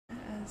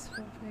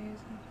multiple players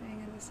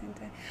playing at the same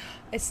time.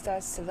 It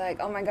starts to lag.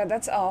 Oh my god,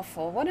 that's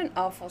awful. What an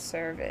awful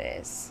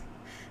service.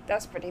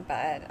 That's pretty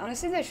bad.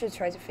 Honestly, they should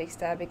try to fix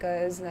that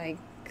because, like,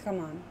 come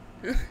on.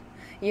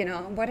 You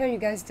know, what are you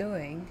guys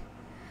doing?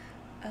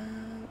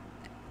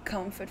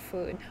 Comfort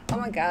food. Oh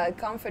my god,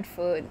 comfort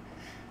food.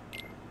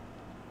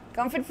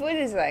 Comfort food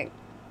is like,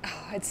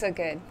 oh, it's so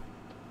good.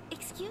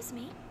 Excuse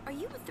me, are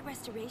you with the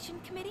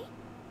restoration committee?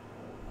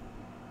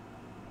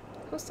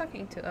 Who's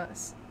talking to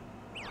us?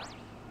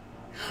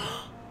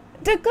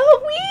 The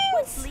Gullwings!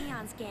 What's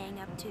Leon's gang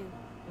up to?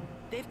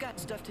 They've got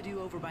stuff to do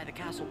over by the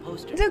castle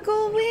poster. The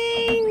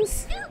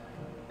Gullwings!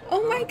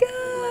 Oh my Let's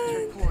god!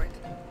 report.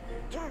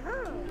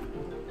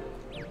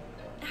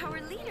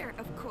 Our leader,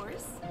 of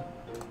course.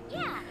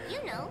 Yeah,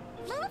 you know.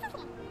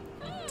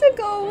 The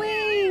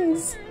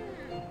Gullwings!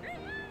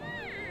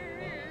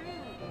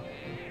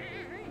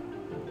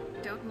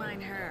 Don't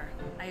mind her.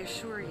 I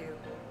assure you,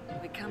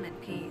 we come in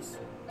peace.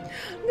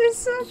 They're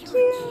so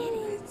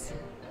You're cute!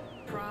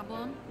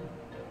 Problem?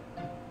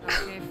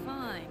 Okay,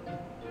 fine.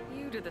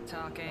 You do the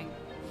talking.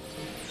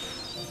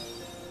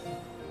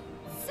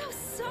 So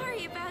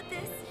sorry about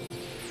this.